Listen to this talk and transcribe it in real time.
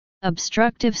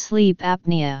Obstructive sleep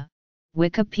apnea,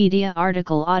 Wikipedia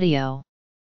article audio.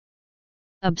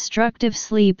 Obstructive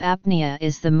sleep apnea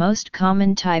is the most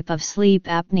common type of sleep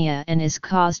apnea and is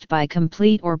caused by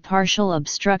complete or partial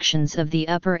obstructions of the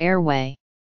upper airway.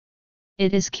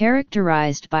 It is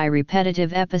characterized by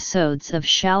repetitive episodes of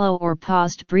shallow or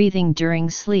paused breathing during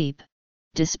sleep,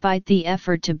 despite the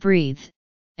effort to breathe,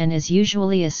 and is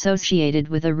usually associated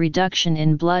with a reduction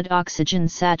in blood oxygen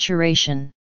saturation.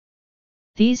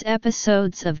 These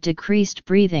episodes of decreased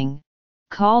breathing,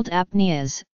 called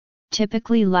apneas,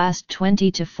 typically last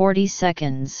 20 to 40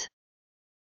 seconds.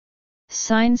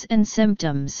 Signs and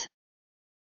symptoms.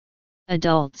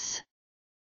 Adults.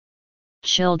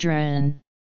 Children.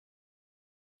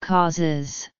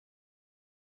 Causes.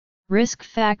 Risk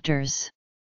factors.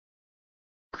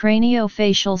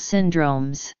 Craniofacial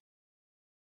syndromes.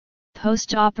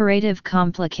 Postoperative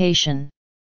complication.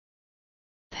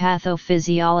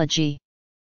 Pathophysiology.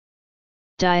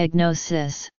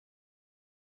 Diagnosis.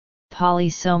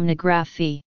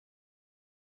 Polysomnography.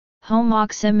 Home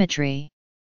oximetry.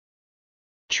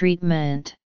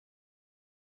 Treatment.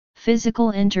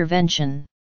 Physical intervention.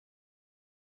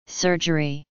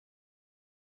 Surgery.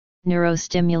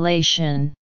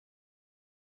 Neurostimulation.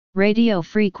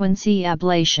 Radiofrequency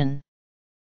ablation.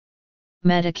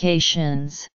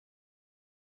 Medications.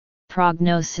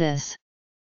 Prognosis.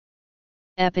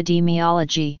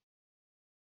 Epidemiology.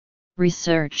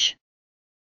 Research.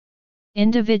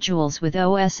 Individuals with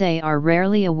OSA are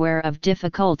rarely aware of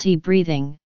difficulty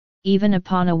breathing, even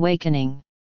upon awakening.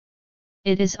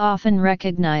 It is often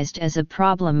recognized as a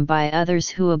problem by others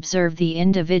who observe the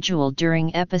individual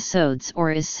during episodes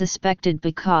or is suspected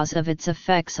because of its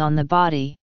effects on the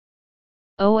body.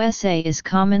 OSA is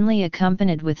commonly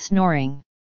accompanied with snoring.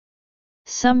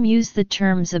 Some use the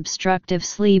terms obstructive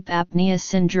sleep apnea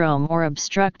syndrome or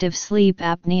obstructive sleep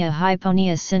apnea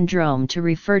hypopnea syndrome to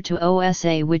refer to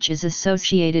OSA, which is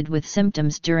associated with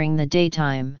symptoms during the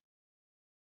daytime.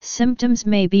 Symptoms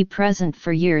may be present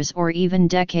for years or even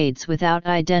decades without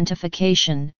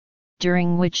identification,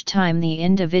 during which time the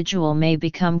individual may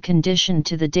become conditioned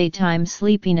to the daytime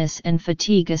sleepiness and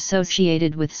fatigue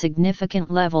associated with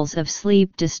significant levels of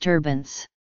sleep disturbance.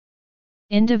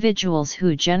 Individuals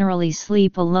who generally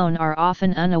sleep alone are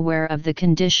often unaware of the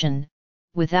condition,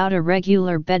 without a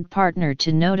regular bed partner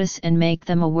to notice and make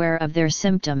them aware of their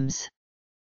symptoms.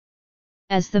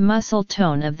 As the muscle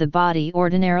tone of the body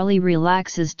ordinarily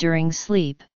relaxes during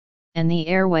sleep, and the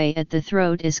airway at the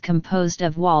throat is composed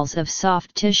of walls of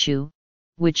soft tissue,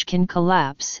 which can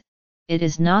collapse, it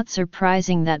is not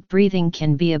surprising that breathing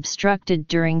can be obstructed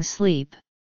during sleep.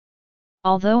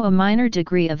 Although a minor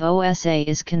degree of OSA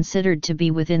is considered to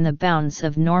be within the bounds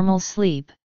of normal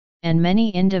sleep, and many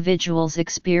individuals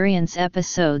experience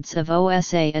episodes of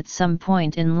OSA at some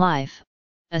point in life,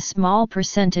 a small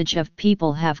percentage of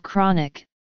people have chronic,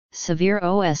 severe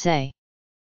OSA.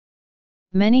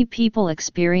 Many people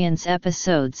experience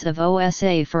episodes of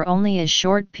OSA for only a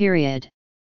short period.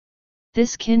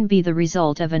 This can be the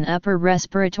result of an upper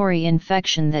respiratory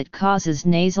infection that causes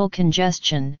nasal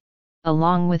congestion,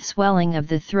 along with swelling of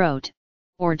the throat,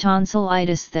 or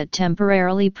tonsillitis that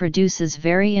temporarily produces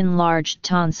very enlarged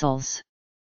tonsils.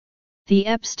 The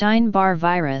Epstein-Barr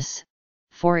virus,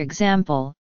 for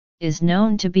example, is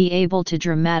known to be able to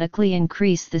dramatically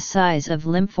increase the size of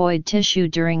lymphoid tissue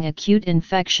during acute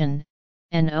infection,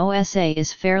 and OSA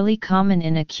is fairly common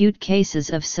in acute cases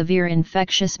of severe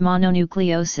infectious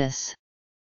mononucleosis.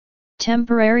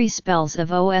 Temporary spells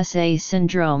of OSA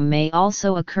syndrome may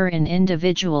also occur in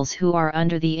individuals who are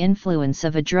under the influence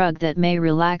of a drug that may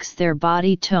relax their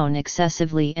body tone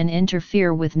excessively and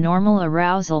interfere with normal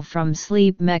arousal from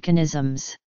sleep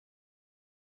mechanisms.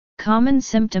 Common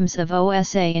symptoms of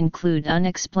OSA include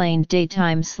unexplained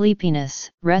daytime sleepiness,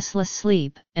 restless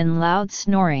sleep, and loud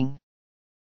snoring.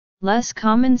 Less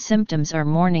common symptoms are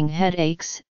morning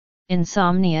headaches,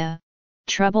 insomnia,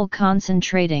 trouble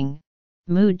concentrating,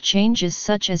 mood changes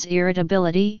such as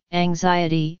irritability,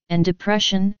 anxiety, and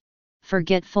depression,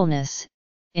 forgetfulness,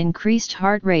 increased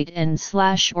heart rate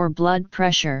and/or blood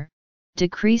pressure,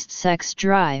 decreased sex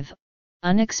drive,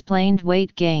 unexplained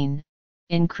weight gain,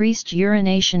 increased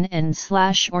urination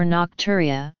and/or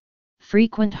nocturia,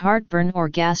 frequent heartburn or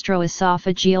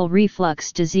gastroesophageal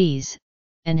reflux disease,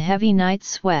 and heavy night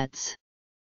sweats.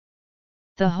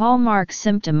 The hallmark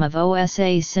symptom of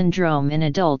OSA syndrome in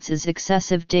adults is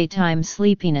excessive daytime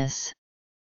sleepiness.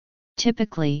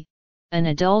 Typically, an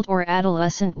adult or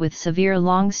adolescent with severe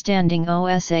long-standing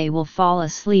OSA will fall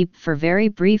asleep for very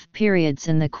brief periods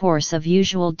in the course of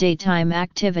usual daytime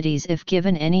activities if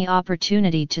given any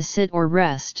opportunity to sit or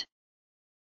rest.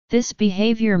 This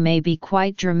behavior may be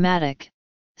quite dramatic,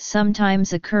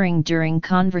 sometimes occurring during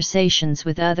conversations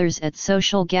with others at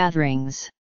social gatherings.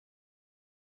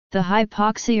 The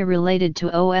hypoxia related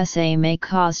to OSA may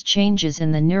cause changes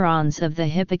in the neurons of the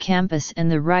hippocampus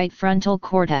and the right frontal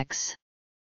cortex.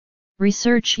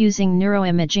 Research using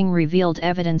neuroimaging revealed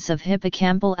evidence of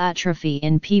hippocampal atrophy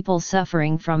in people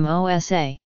suffering from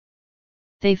OSA.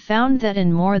 They found that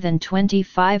in more than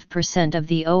 25% of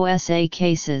the OSA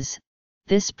cases,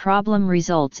 this problem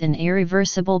results in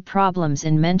irreversible problems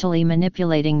in mentally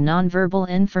manipulating nonverbal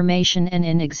information and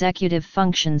in executive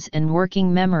functions and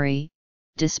working memory,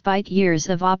 despite years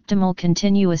of optimal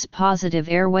continuous positive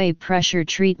airway pressure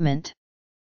treatment.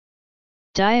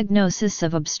 Diagnosis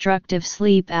of obstructive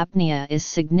sleep apnea is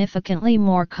significantly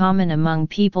more common among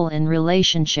people in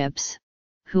relationships,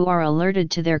 who are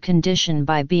alerted to their condition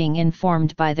by being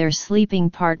informed by their sleeping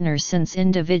partner, since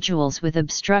individuals with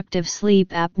obstructive sleep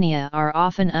apnea are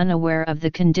often unaware of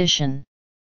the condition.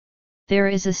 There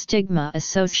is a stigma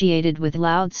associated with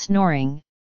loud snoring,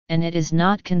 and it is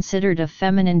not considered a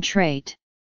feminine trait.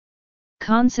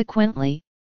 Consequently,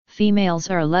 females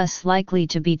are less likely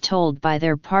to be told by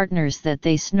their partners that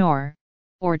they snore,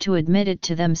 or to admit it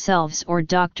to themselves or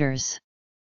doctors.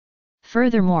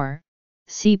 Furthermore,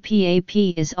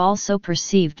 CPAP is also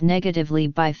perceived negatively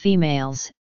by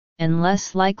females, and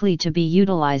less likely to be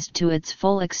utilized to its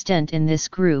full extent in this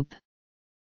group.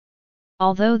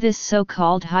 Although this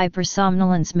so-called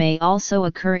hypersomnolence may also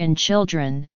occur in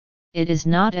children, it is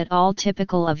not at all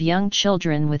typical of young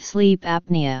children with sleep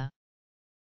apnea.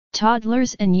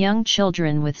 Toddlers and young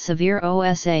children with severe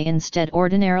OSA instead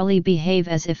ordinarily behave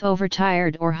as if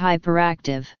overtired or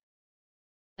hyperactive.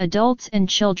 Adults and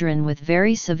children with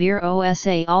very severe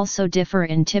OSA also differ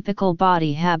in typical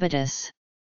body habitus.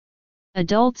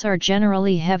 Adults are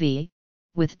generally heavy,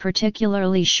 with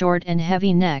particularly short and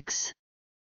heavy necks.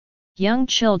 Young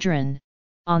children,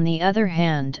 on the other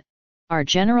hand, are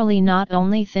generally not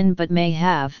only thin but may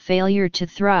have failure to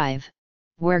thrive,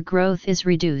 where growth is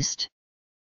reduced.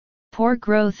 Poor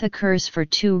growth occurs for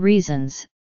two reasons.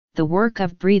 The work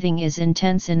of breathing is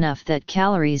intense enough that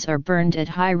calories are burned at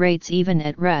high rates even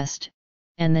at rest,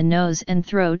 and the nose and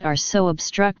throat are so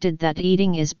obstructed that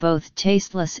eating is both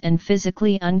tasteless and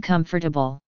physically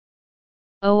uncomfortable.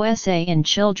 OSA in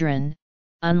children,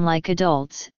 unlike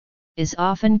adults, is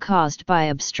often caused by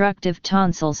obstructive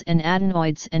tonsils and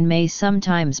adenoids and may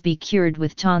sometimes be cured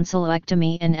with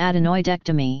tonsillectomy and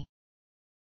adenoidectomy.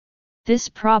 This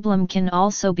problem can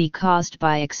also be caused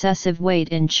by excessive weight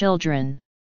in children.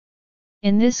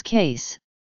 In this case,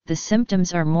 the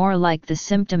symptoms are more like the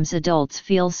symptoms adults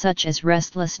feel, such as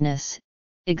restlessness,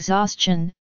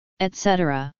 exhaustion,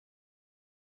 etc.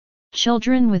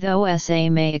 Children with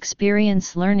OSA may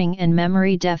experience learning and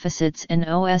memory deficits, and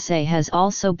OSA has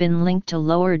also been linked to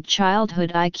lowered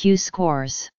childhood IQ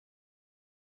scores.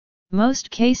 Most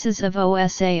cases of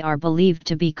OSA are believed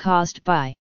to be caused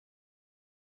by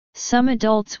some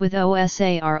adults with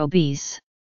OSA are obese.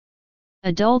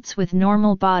 Adults with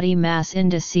normal body mass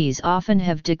indices often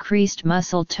have decreased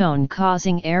muscle tone,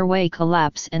 causing airway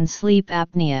collapse and sleep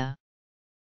apnea.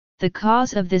 The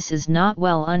cause of this is not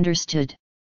well understood.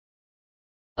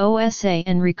 OSA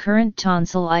and recurrent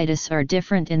tonsillitis are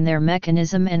different in their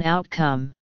mechanism and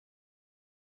outcome.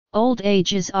 Old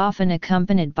age is often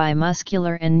accompanied by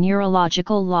muscular and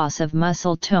neurological loss of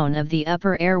muscle tone of the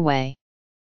upper airway.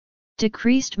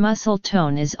 Decreased muscle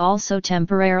tone is also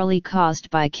temporarily caused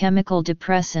by chemical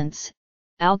depressants,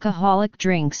 alcoholic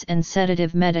drinks and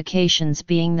sedative medications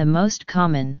being the most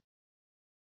common.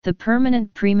 The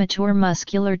permanent premature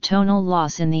muscular tonal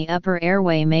loss in the upper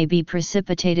airway may be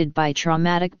precipitated by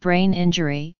traumatic brain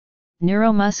injury,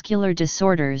 neuromuscular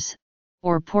disorders,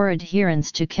 or poor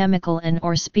adherence to chemical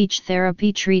and/or speech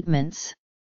therapy treatments.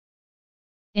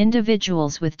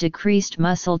 Individuals with decreased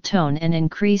muscle tone and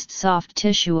increased soft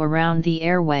tissue around the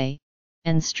airway,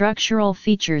 and structural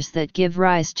features that give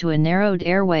rise to a narrowed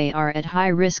airway are at high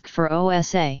risk for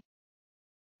OSA.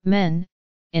 Men,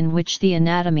 in which the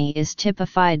anatomy is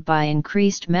typified by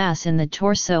increased mass in the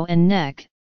torso and neck,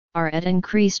 are at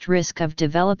increased risk of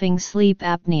developing sleep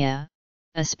apnea,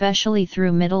 especially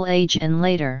through middle age and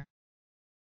later.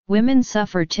 Women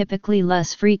suffer typically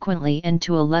less frequently and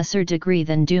to a lesser degree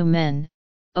than do men,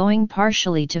 owing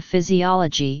partially to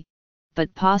physiology,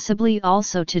 but possibly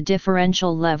also to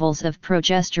differential levels of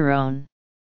progesterone.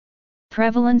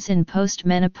 Prevalence in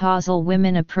postmenopausal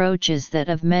women approaches that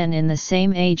of men in the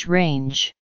same age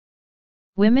range.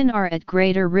 Women are at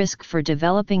greater risk for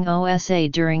developing OSA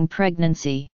during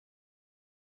pregnancy.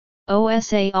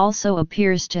 OSA also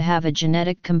appears to have a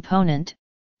genetic component.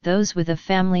 Those with a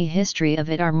family history of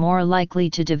it are more likely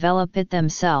to develop it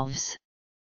themselves.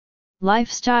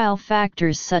 Lifestyle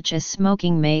factors such as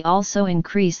smoking may also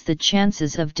increase the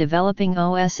chances of developing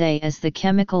OSA, as the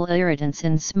chemical irritants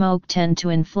in smoke tend to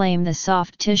inflame the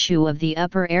soft tissue of the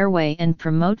upper airway and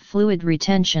promote fluid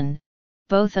retention,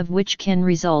 both of which can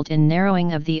result in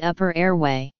narrowing of the upper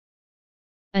airway.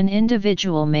 An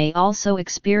individual may also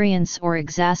experience or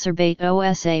exacerbate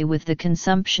OSA with the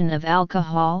consumption of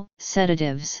alcohol,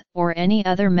 sedatives, or any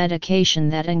other medication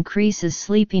that increases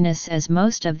sleepiness, as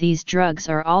most of these drugs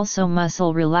are also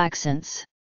muscle relaxants.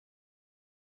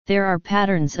 There are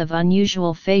patterns of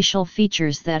unusual facial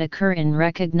features that occur in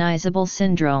recognizable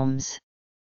syndromes.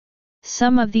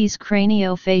 Some of these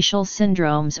craniofacial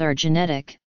syndromes are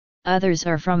genetic, others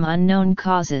are from unknown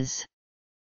causes.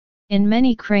 In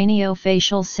many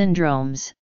craniofacial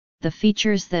syndromes, the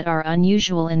features that are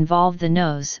unusual involve the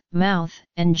nose, mouth,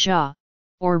 and jaw,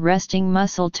 or resting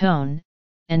muscle tone,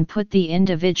 and put the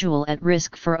individual at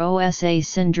risk for OSA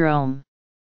syndrome.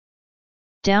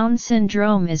 Down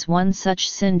syndrome is one such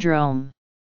syndrome.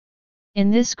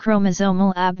 In this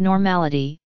chromosomal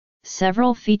abnormality,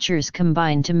 several features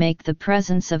combine to make the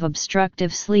presence of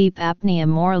obstructive sleep apnea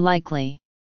more likely.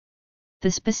 The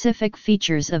specific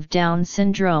features of Down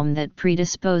syndrome that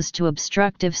predispose to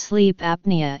obstructive sleep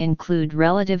apnea include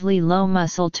relatively low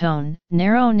muscle tone,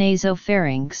 narrow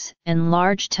nasopharynx, and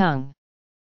large tongue.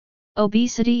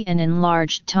 Obesity and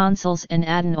enlarged tonsils and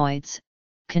adenoids,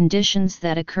 conditions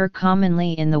that occur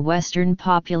commonly in the Western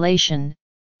population,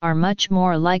 are much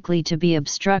more likely to be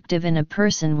obstructive in a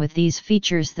person with these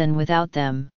features than without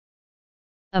them.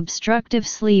 Obstructive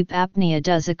sleep apnea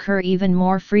does occur even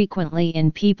more frequently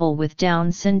in people with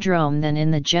Down syndrome than in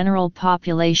the general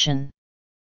population.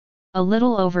 A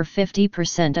little over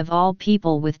 50% of all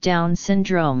people with Down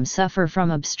syndrome suffer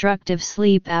from obstructive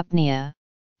sleep apnea,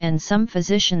 and some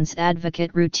physicians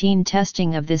advocate routine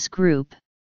testing of this group.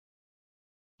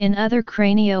 In other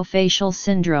craniofacial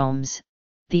syndromes,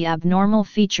 the abnormal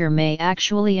feature may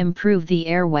actually improve the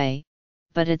airway,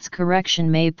 but its correction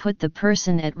may put the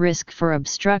person at risk for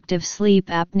obstructive sleep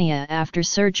apnea after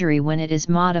surgery when it is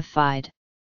modified.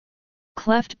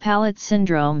 Cleft palate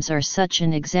syndromes are such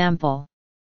an example.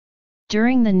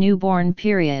 During the newborn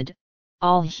period,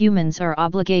 all humans are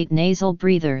obligate nasal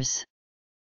breathers.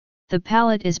 The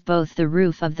palate is both the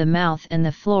roof of the mouth and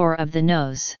the floor of the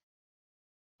nose.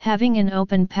 Having an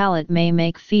open palate may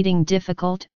make feeding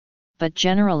difficult, but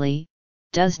generally,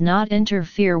 does not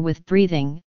interfere with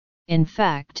breathing. In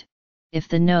fact, if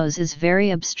the nose is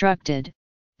very obstructed,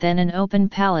 then an open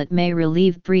palate may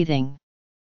relieve breathing.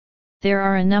 There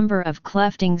are a number of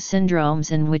clefting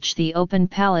syndromes in which the open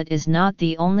palate is not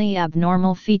the only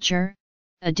abnormal feature.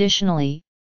 Additionally,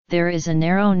 there is a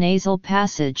narrow nasal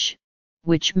passage,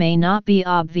 which may not be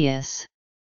obvious.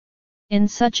 In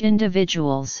such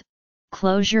individuals,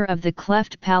 closure of the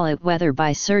cleft palate, whether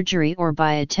by surgery or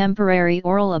by a temporary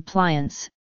oral appliance,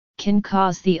 can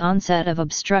cause the onset of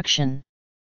obstruction.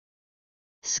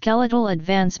 Skeletal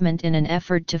advancement in an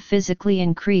effort to physically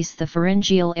increase the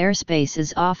pharyngeal airspace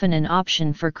is often an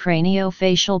option for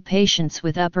craniofacial patients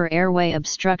with upper airway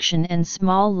obstruction and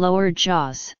small lower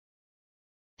jaws.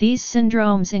 These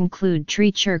syndromes include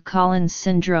Treacher-Collins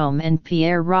syndrome and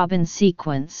Pierre-Robin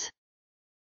sequence.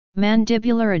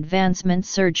 Mandibular advancement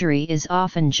surgery is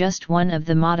often just one of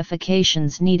the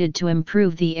modifications needed to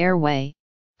improve the airway.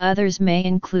 Others may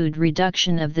include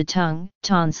reduction of the tongue,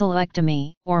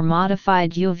 tonsillectomy, or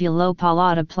modified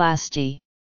uvulopalatinoplasty.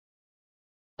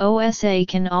 OSA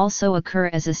can also occur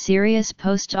as a serious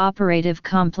post-operative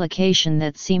complication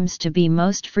that seems to be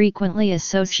most frequently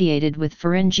associated with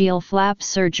pharyngeal flap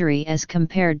surgery as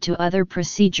compared to other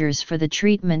procedures for the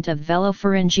treatment of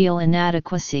velopharyngeal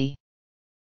inadequacy.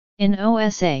 In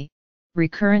OSA,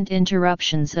 recurrent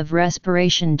interruptions of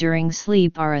respiration during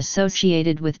sleep are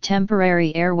associated with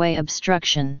temporary airway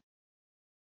obstruction.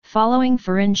 Following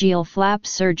pharyngeal flap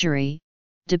surgery,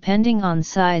 depending on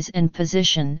size and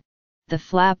position, the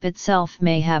flap itself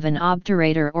may have an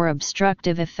obturator or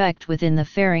obstructive effect within the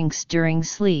pharynx during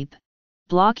sleep,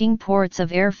 blocking ports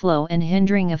of airflow and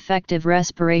hindering effective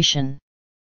respiration.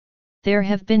 There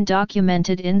have been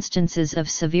documented instances of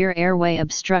severe airway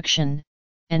obstruction,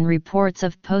 and reports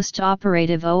of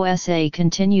post-operative OSA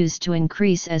continues to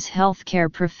increase as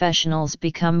healthcare professionals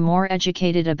become more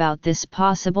educated about this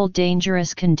possible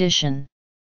dangerous condition.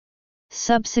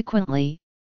 Subsequently,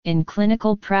 in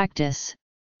clinical practice,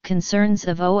 concerns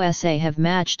of OSA have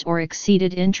matched or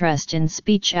exceeded interest in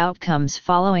speech outcomes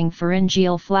following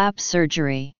pharyngeal flap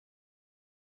surgery.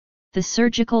 The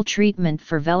surgical treatment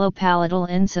for velopalatal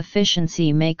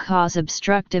insufficiency may cause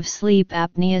obstructive sleep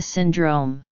apnea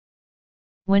syndrome.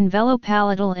 When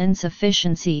velopalatal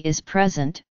insufficiency is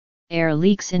present, air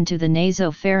leaks into the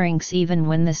nasopharynx even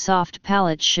when the soft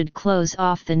palate should close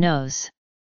off the nose.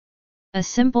 A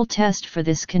simple test for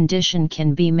this condition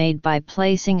can be made by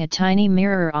placing a tiny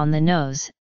mirror on the nose,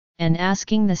 and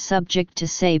asking the subject to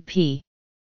say P.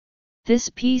 This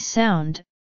P sound,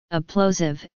 a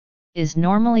plosive, is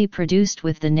normally produced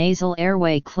with the nasal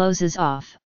airway closes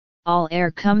off, all air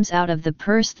comes out of the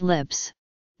pursed lips,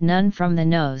 none from the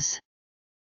nose.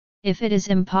 If it is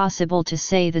impossible to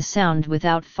say the sound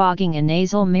without fogging a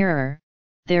nasal mirror,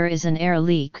 there is an air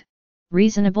leak,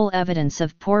 reasonable evidence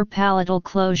of poor palatal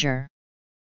closure.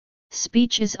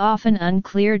 Speech is often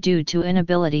unclear due to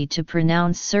inability to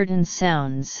pronounce certain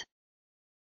sounds.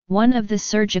 One of the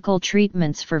surgical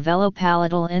treatments for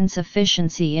velopalatal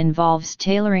insufficiency involves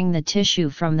tailoring the tissue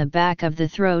from the back of the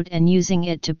throat and using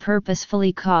it to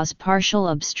purposefully cause partial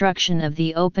obstruction of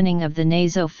the opening of the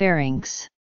nasopharynx.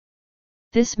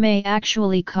 This may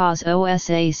actually cause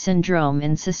OSA syndrome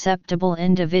in susceptible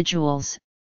individuals,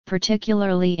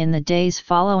 particularly in the days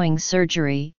following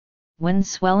surgery, when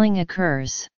swelling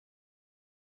occurs.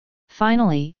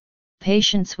 Finally,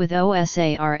 patients with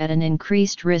OSA are at an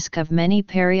increased risk of many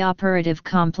perioperative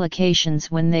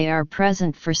complications when they are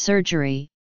present for surgery,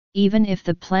 even if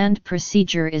the planned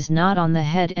procedure is not on the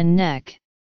head and neck.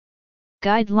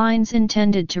 Guidelines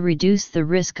intended to reduce the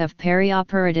risk of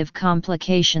perioperative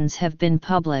complications have been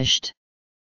published.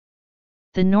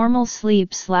 The normal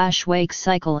sleep/wake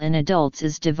cycle in adults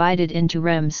is divided into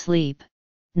REM sleep,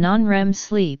 non-REM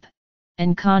sleep,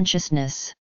 and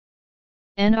consciousness.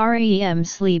 NREM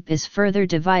sleep is further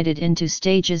divided into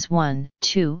stages 1,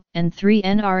 2, and 3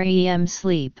 NREM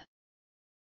sleep.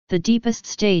 The deepest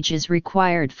stage is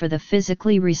required for the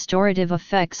physically restorative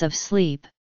effects of sleep,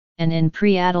 and in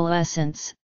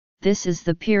pre-adolescence, this is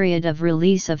the period of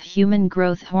release of human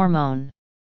growth hormone.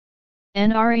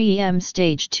 NREM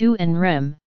stage 2 and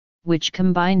REM, which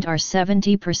combined are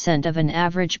 70% of an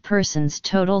average person's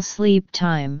total sleep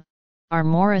time, are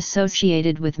more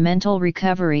associated with mental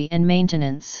recovery and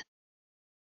maintenance.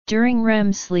 During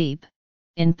REM sleep,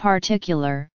 in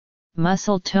particular,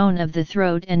 muscle tone of the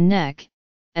throat and neck,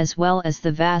 as well as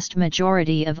the vast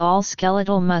majority of all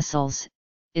skeletal muscles,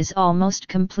 is almost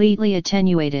completely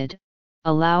attenuated,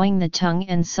 allowing the tongue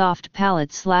and soft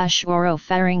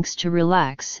palate/oropharynx to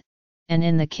relax, and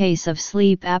in the case of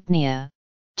sleep apnea,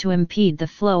 to impede the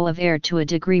flow of air to a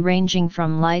degree ranging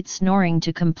from light snoring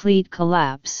to complete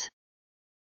collapse.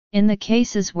 In the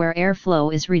cases where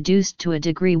airflow is reduced to a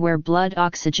degree where blood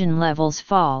oxygen levels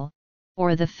fall,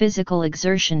 or the physical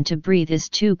exertion to breathe is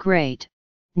too great,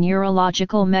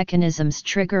 neurological mechanisms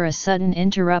trigger a sudden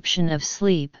interruption of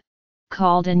sleep,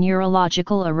 called a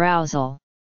neurological arousal.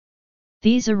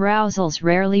 These arousals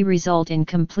rarely result in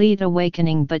complete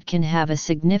awakening but can have a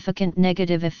significant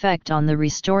negative effect on the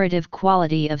restorative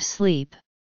quality of sleep.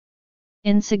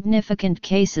 In significant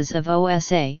cases of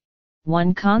OSA,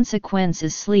 one consequence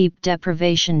is sleep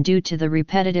deprivation due to the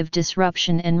repetitive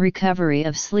disruption and recovery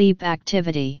of sleep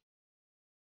activity.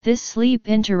 This sleep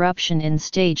interruption in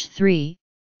stage 3,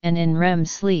 and in REM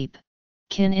sleep,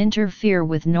 can interfere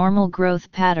with normal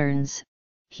growth patterns,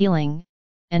 healing,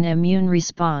 and immune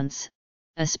response,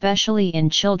 especially in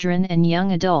children and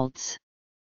young adults.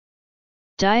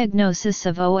 Diagnosis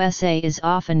of OSA is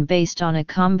often based on a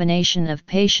combination of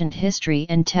patient history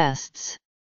and tests.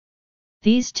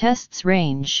 These tests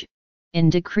range, in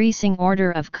decreasing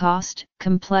order of cost,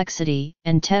 complexity,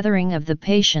 and tethering of the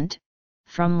patient,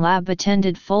 from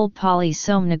lab-attended full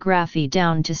polysomnography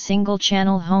down to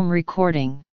single-channel home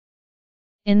recording.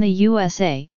 In the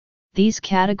USA, these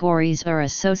categories are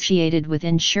associated with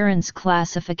insurance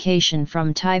classification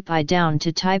from Type I down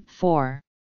to Type 4.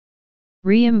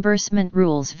 Reimbursement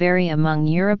rules vary among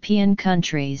European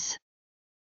countries.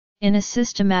 In a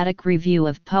systematic review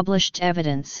of published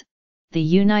evidence, the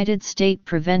United States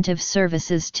Preventive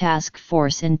Services Task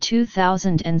Force in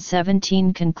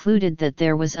 2017 concluded that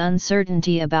there was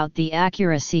uncertainty about the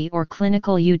accuracy or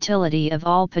clinical utility of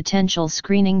all potential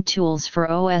screening tools for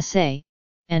OSA,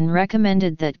 and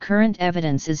recommended that current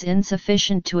evidence is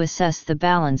insufficient to assess the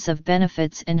balance of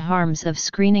benefits and harms of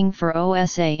screening for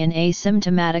OSA in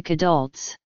asymptomatic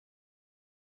adults.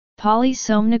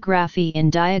 Polysomnography in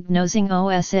diagnosing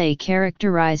OSA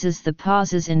characterizes the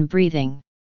pauses in breathing.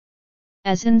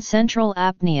 As in central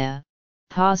apnea,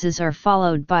 pauses are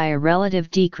followed by a relative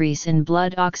decrease in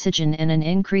blood oxygen and an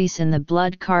increase in the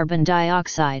blood carbon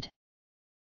dioxide.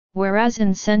 Whereas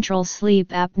in central sleep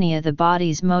apnea the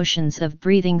body's motions of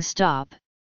breathing stop,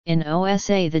 in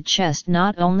OSA the chest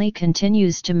not only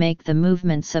continues to make the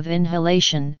movements of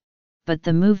inhalation, but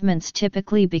the movements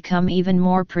typically become even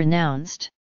more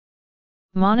pronounced.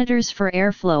 Monitors for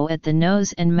airflow at the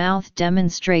nose and mouth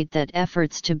demonstrate that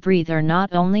efforts to breathe are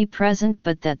not only present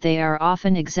but that they are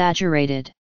often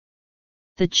exaggerated.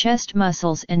 The chest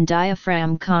muscles and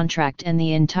diaphragm contract and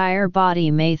the entire body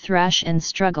may thrash and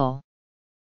struggle.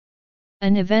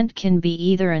 An event can be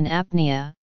either an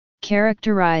apnea,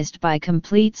 characterized by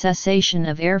complete cessation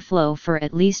of airflow for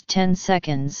at least 10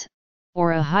 seconds,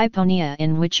 or a hyponia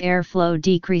in which airflow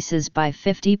decreases by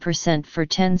 50% for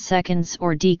 10 seconds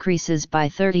or decreases by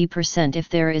 30% if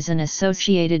there is an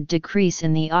associated decrease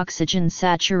in the oxygen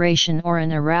saturation or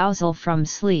an arousal from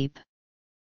sleep.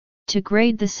 To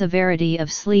grade the severity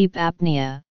of sleep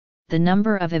apnea, the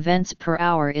number of events per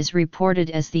hour is reported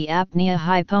as the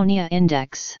apnea-hyponia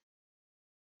index.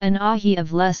 An AHI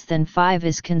of less than 5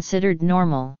 is considered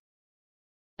normal.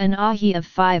 An AHI of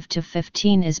 5 to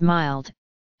 15 is mild,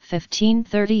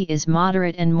 15-30 is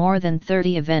moderate, and more than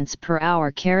 30 events per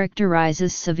hour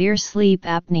characterizes severe sleep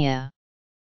apnea.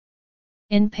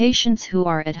 In patients who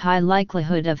are at high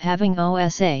likelihood of having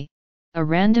OSA, a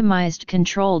randomized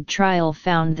controlled trial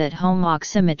found that home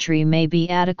oximetry may be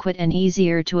adequate and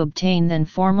easier to obtain than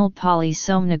formal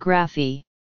polysomnography.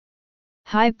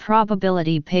 High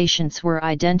probability patients were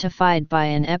identified by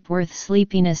an Epworth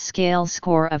Sleepiness Scale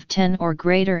score of 10 or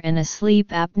greater and a sleep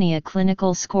apnea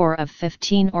clinical score of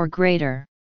 15 or greater.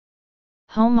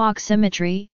 Home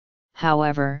oximetry,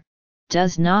 however,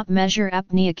 does not measure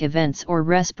apneic events or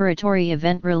respiratory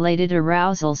event-related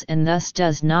arousals and thus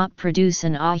does not produce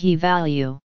an AHI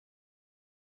value.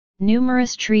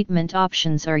 Numerous treatment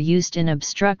options are used in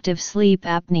obstructive sleep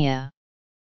apnea.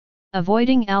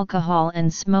 Avoiding alcohol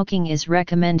and smoking is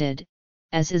recommended,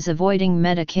 as is avoiding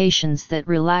medications that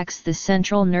relax the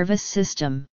central nervous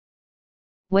system.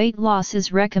 Weight loss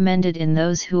is recommended in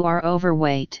those who are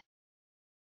overweight.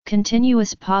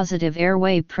 Continuous positive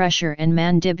airway pressure and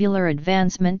mandibular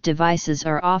advancement devices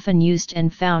are often used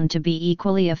and found to be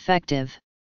equally effective.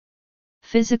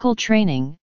 Physical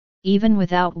training, even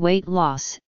without weight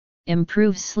loss,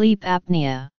 improves sleep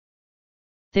apnea.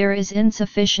 There is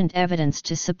insufficient evidence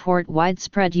to support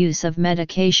widespread use of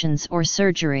medications or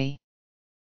surgery.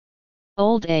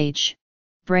 Old age,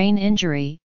 brain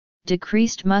injury,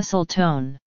 decreased muscle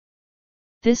tone.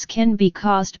 This can be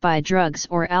caused by drugs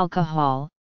or alcohol,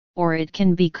 or it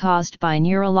can be caused by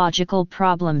neurological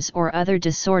problems or other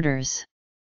disorders.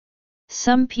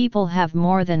 Some people have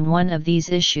more than one of these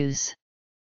issues.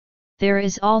 There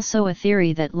is also a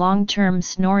theory that long-term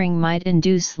snoring might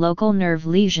induce local nerve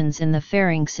lesions in the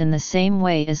pharynx in the same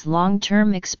way as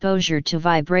long-term exposure to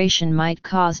vibration might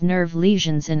cause nerve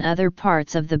lesions in other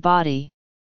parts of the body.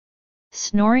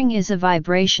 Snoring is a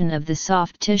vibration of the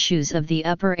soft tissues of the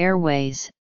upper airways,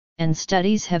 and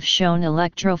studies have shown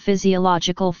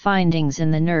electrophysiological findings in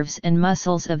the nerves and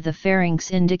muscles of the pharynx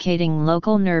indicating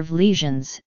local nerve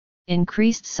lesions,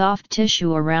 increased soft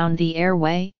tissue around the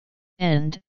airway,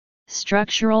 and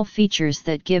structural features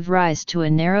that give rise to a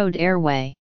narrowed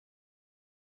airway.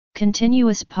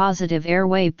 Continuous positive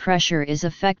airway pressure is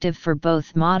effective for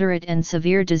both moderate and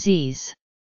severe disease.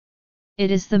 It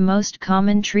is the most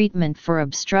common treatment for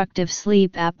obstructive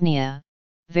sleep apnea.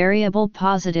 Variable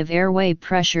positive airway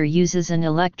pressure uses an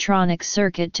electronic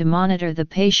circuit to monitor the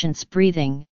patient's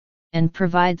breathing, and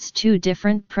provides two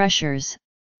different pressures,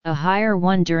 a higher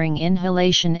one during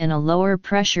inhalation and a lower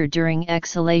pressure during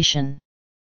exhalation.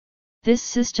 This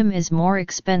system is more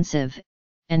expensive,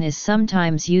 and is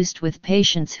sometimes used with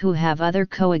patients who have other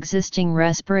coexisting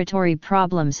respiratory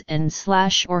problems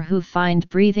or who find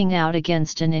breathing out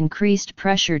against an increased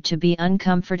pressure to be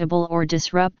uncomfortable or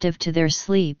disruptive to their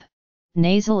sleep.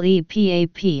 Nasal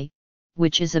EPAP,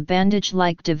 which is a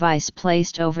bandage-like device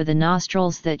placed over the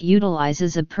nostrils that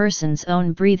utilizes a person's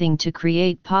own breathing to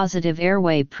create positive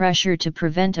airway pressure to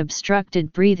prevent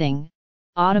obstructed breathing.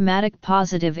 Automatic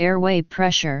positive airway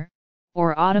pressure,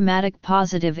 or automatic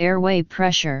positive airway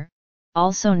pressure,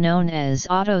 also known as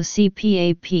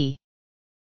auto-CPAP,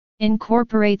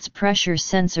 incorporates pressure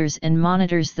sensors and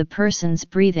monitors the person's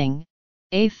breathing.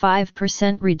 A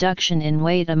 5% reduction in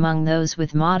weight among those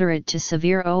with moderate to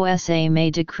severe OSA may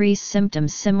decrease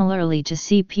symptoms similarly to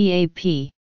CPAP.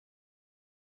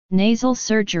 Nasal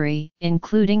surgery,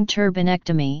 including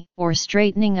turbinectomy or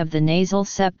straightening of the nasal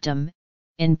septum,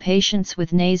 in patients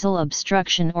with nasal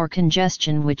obstruction or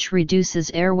congestion which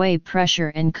reduces airway pressure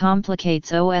and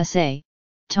complicates OSA,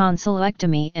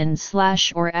 tonsillectomy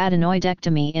and/or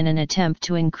adenoidectomy in an attempt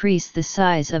to increase the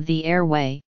size of the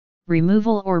airway,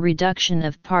 removal or reduction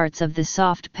of parts of the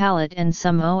soft palate and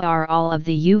some or all of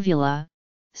the uvula,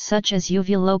 such as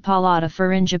uvulopalato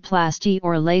pharyngoplasty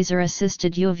or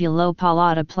laser-assisted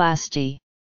uvulopalaroplasty.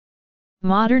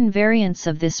 Modern variants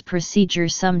of this procedure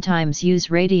sometimes use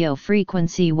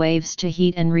radiofrequency waves to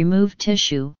heat and remove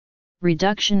tissue,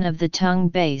 reduction of the tongue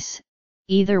base,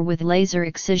 either with laser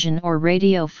excision or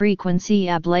radiofrequency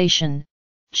ablation,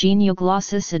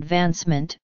 genioglossus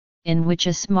advancement, in which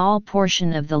a small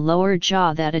portion of the lower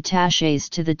jaw that attaches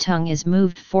to the tongue is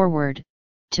moved forward,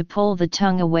 to pull the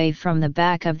tongue away from the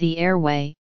back of the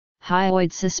airway,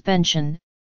 hyoid suspension,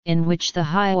 in which the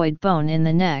hyoid bone in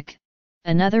the neck,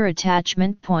 another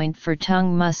attachment point for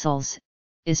tongue muscles,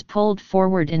 is pulled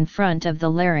forward in front of the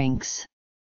larynx.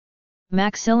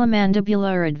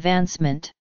 Maxillomandibular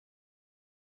advancement.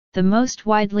 The most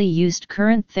widely used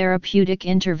current therapeutic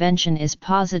intervention is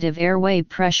positive airway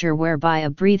pressure, whereby a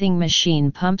breathing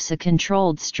machine pumps a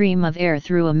controlled stream of air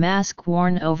through a mask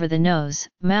worn over the nose,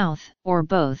 mouth, or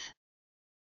both.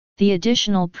 The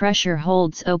additional pressure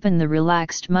holds open the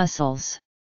relaxed muscles.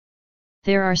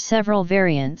 There are several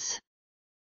variants.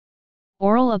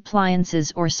 Oral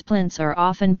appliances or splints are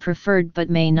often preferred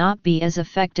but may not be as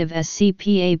effective as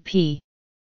CPAP.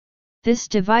 This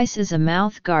device is a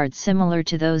mouth guard similar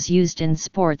to those used in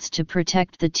sports to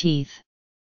protect the teeth.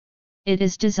 It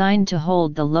is designed to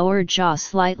hold the lower jaw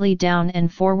slightly down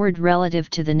and forward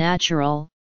relative to the natural,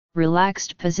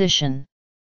 relaxed position.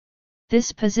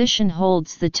 This position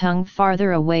holds the tongue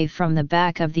farther away from the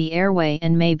back of the airway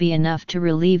and may be enough to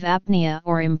relieve apnea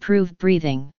or improve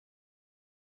breathing.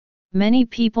 Many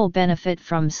people benefit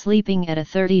from sleeping at a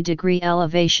 30-degree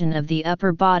elevation of the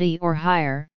upper body or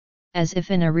higher, as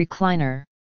if in a recliner.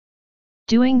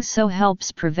 Doing so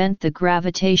helps prevent the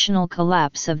gravitational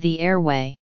collapse of the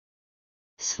airway.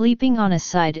 Sleeping on a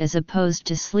side as opposed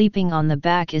to sleeping on the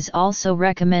back is also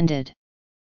recommended.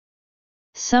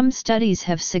 Some studies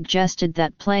have suggested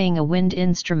that playing a wind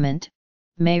instrument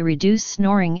may reduce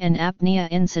snoring and apnea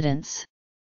incidence.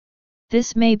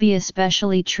 This may be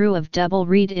especially true of double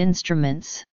reed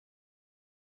instruments.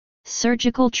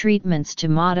 Surgical treatments to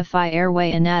modify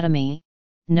airway anatomy,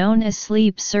 known as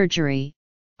sleep surgery,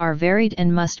 are varied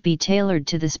and must be tailored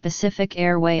to the specific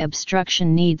airway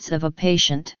obstruction needs of a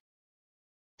patient.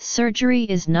 Surgery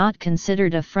is not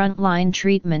considered a frontline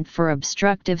treatment for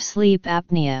obstructive sleep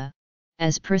apnea,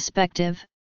 as prospective,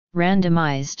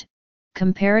 randomized,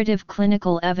 comparative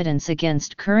clinical evidence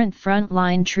against current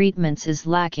frontline treatments is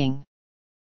lacking.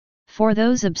 For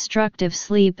those obstructive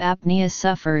sleep apnea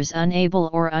sufferers unable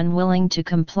or unwilling to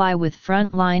comply with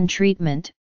frontline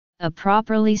treatment, a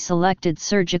properly selected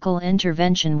surgical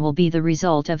intervention will be the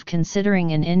result of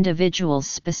considering an individual's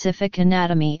specific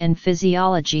anatomy and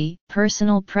physiology,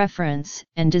 personal preference,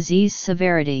 and disease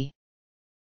severity.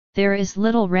 There is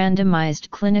little randomized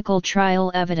clinical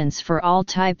trial evidence for all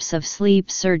types of sleep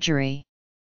surgery.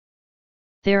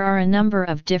 There are a number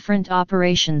of different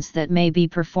operations that may be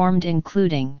performed,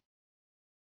 including: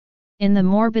 in the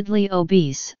morbidly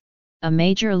obese, a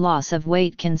major loss of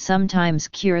weight can sometimes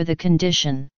cure the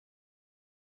condition.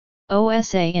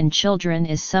 OSA in children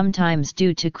is sometimes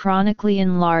due to chronically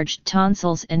enlarged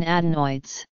tonsils and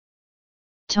adenoids.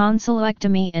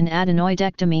 Tonsillectomy and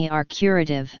adenoidectomy are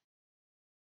curative.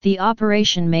 The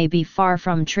operation may be far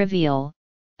from trivial,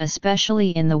 especially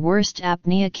in the worst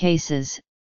apnea cases,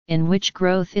 in which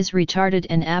growth is retarded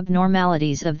and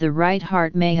abnormalities of the right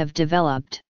heart may have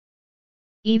developed.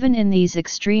 Even in these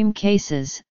extreme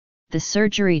cases, the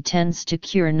surgery tends to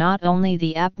cure not only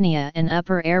the apnea and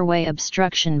upper airway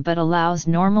obstruction but allows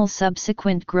normal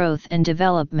subsequent growth and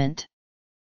development.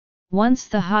 Once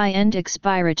the high-end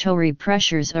expiratory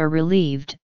pressures are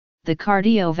relieved, the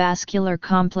cardiovascular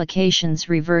complications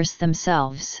reverse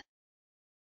themselves.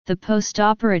 The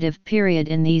postoperative period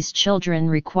in these children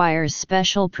requires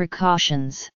special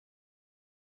precautions.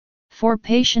 For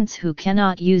patients who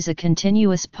cannot use a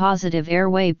continuous positive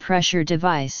airway pressure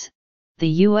device,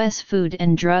 the U.S. Food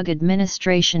and Drug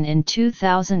Administration in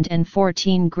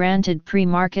 2014 granted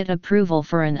pre-market approval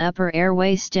for an upper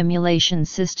airway stimulation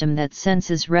system that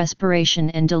senses respiration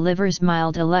and delivers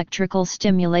mild electrical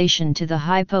stimulation to the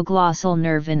hypoglossal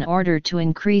nerve in order to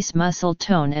increase muscle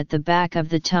tone at the back of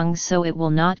the tongue so it will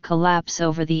not collapse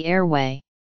over the airway.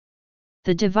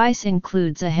 The device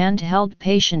includes a handheld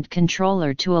patient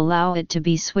controller to allow it to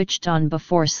be switched on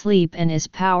before sleep and is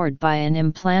powered by an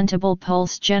implantable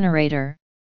pulse generator,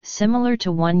 similar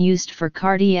to one used for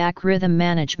cardiac rhythm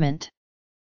management.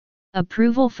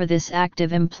 Approval for this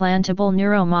active implantable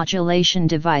neuromodulation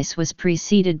device was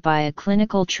preceded by a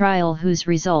clinical trial whose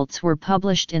results were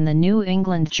published in the New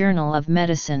England Journal of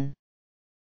Medicine.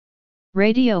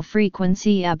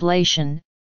 Radiofrequency ablation,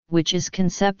 which is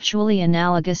conceptually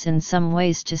analogous in some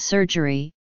ways to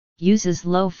surgery, uses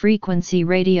low-frequency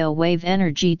radio wave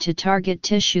energy to target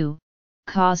tissue,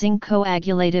 causing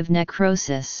coagulative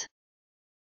necrosis.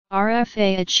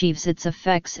 RFA achieves its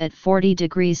effects at 40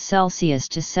 degrees Celsius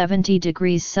to 70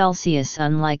 degrees Celsius,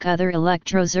 unlike other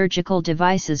electrosurgical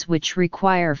devices which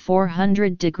require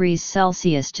 400 degrees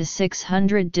Celsius to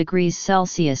 600 degrees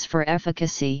Celsius for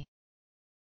efficacy.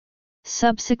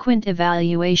 Subsequent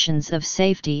evaluations of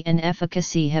safety and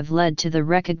efficacy have led to the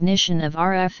recognition of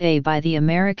RFA by the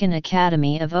American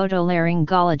Academy of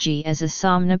Otolaryngology as a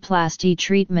somnoplasty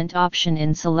treatment option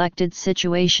in selected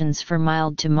situations for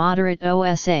mild to moderate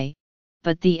OSA,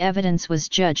 but the evidence was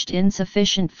judged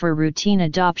insufficient for routine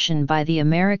adoption by the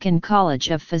American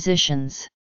College of Physicians.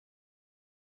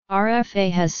 RFA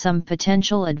has some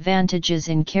potential advantages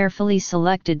in carefully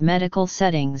selected medical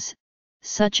settings,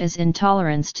 such as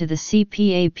intolerance to the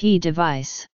CPAP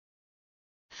device.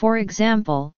 For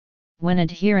example, when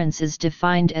adherence is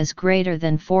defined as greater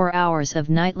than 4 hours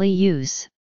of nightly use,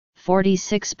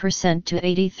 46% to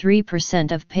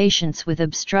 83% of patients with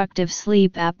obstructive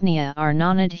sleep apnea are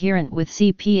non-adherent with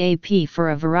CPAP for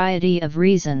a variety of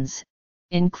reasons,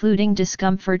 including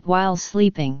discomfort while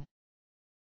sleeping.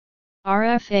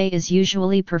 RFA is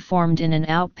usually performed in an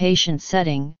outpatient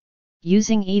setting,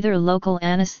 using either local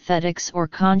anesthetics or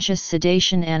conscious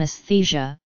sedation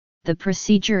anesthesia, the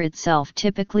procedure itself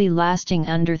typically lasting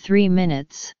under 3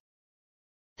 minutes.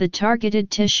 The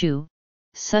targeted tissue,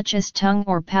 such as tongue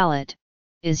or palate,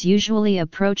 is usually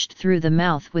approached through the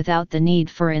mouth without the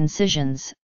need for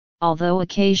incisions, although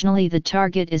occasionally the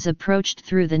target is approached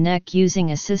through the neck using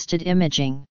assisted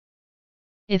imaging.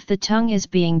 If the tongue is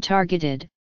being targeted,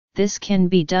 this can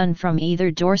be done from either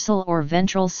dorsal or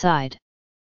ventral side.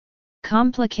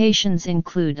 Complications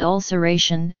include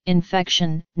ulceration,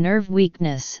 infection, nerve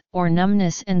weakness, or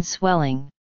numbness and swelling.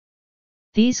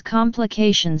 These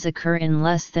complications occur in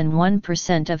less than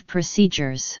 1% of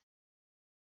procedures.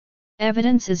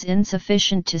 Evidence is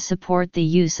insufficient to support the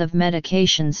use of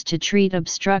medications to treat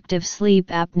obstructive sleep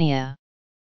apnea.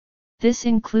 This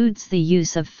includes the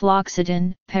use of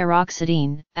fluoxetine,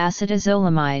 paroxetine,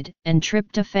 acetazolamide, and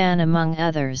tryptophan among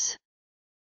others.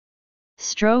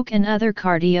 Stroke and other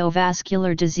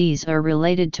cardiovascular disease are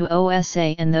related to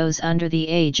OSA, and those under the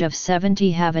age of 70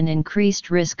 have an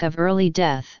increased risk of early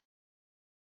death.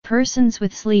 Persons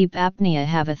with sleep apnea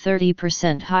have a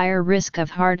 30% higher risk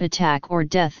of heart attack or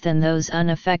death than those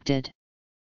unaffected.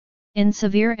 In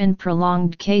severe and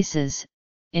prolonged cases,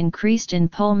 increased in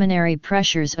pulmonary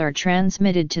pressures are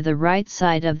transmitted to the right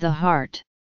side of the heart.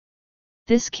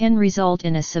 This can result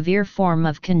in a severe form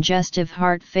of congestive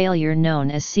heart failure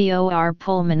known as cor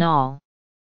pulmonale.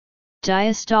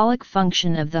 Diastolic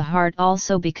function of the heart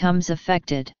also becomes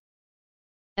affected.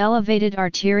 Elevated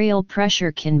arterial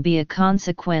pressure can be a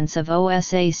consequence of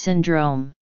OSA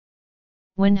syndrome.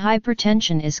 When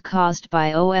hypertension is caused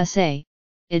by OSA,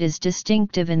 it is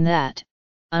distinctive in that,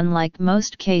 unlike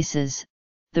most cases,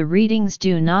 the readings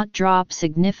do not drop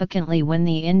significantly when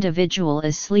the individual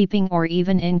is sleeping or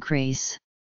even increase.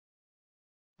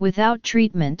 Without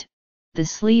treatment, the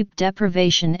sleep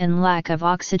deprivation and lack of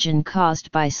oxygen caused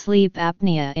by sleep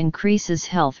apnea increases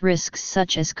health risks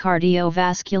such as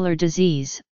cardiovascular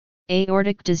disease,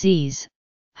 aortic disease,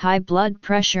 high blood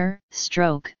pressure,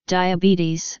 stroke,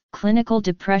 diabetes, clinical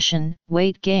depression,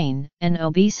 weight gain, and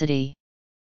obesity.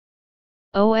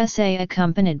 OSA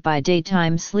accompanied by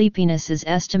daytime sleepiness is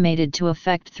estimated to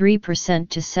affect 3%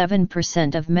 to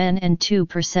 7% of men and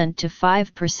 2% to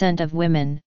 5% of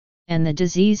women, and the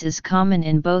disease is common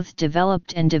in both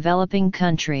developed and developing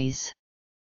countries.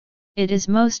 It is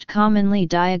most commonly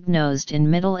diagnosed in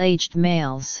middle-aged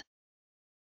males.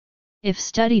 If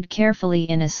studied carefully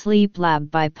in a sleep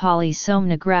lab by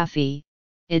polysomnography,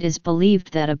 it is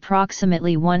believed that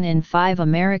approximately 1 in 5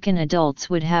 American adults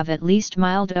would have at least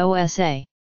mild OSA.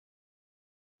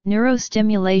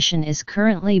 Neurostimulation is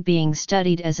currently being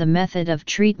studied as a method of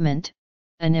treatment.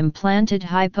 An implanted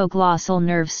hypoglossal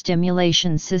nerve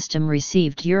stimulation system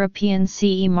received European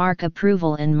CE mark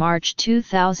approval in March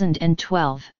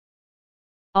 2012.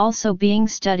 Also being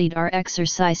studied are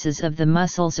exercises of the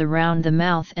muscles around the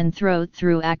mouth and throat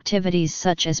through activities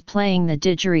such as playing the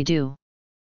didgeridoo.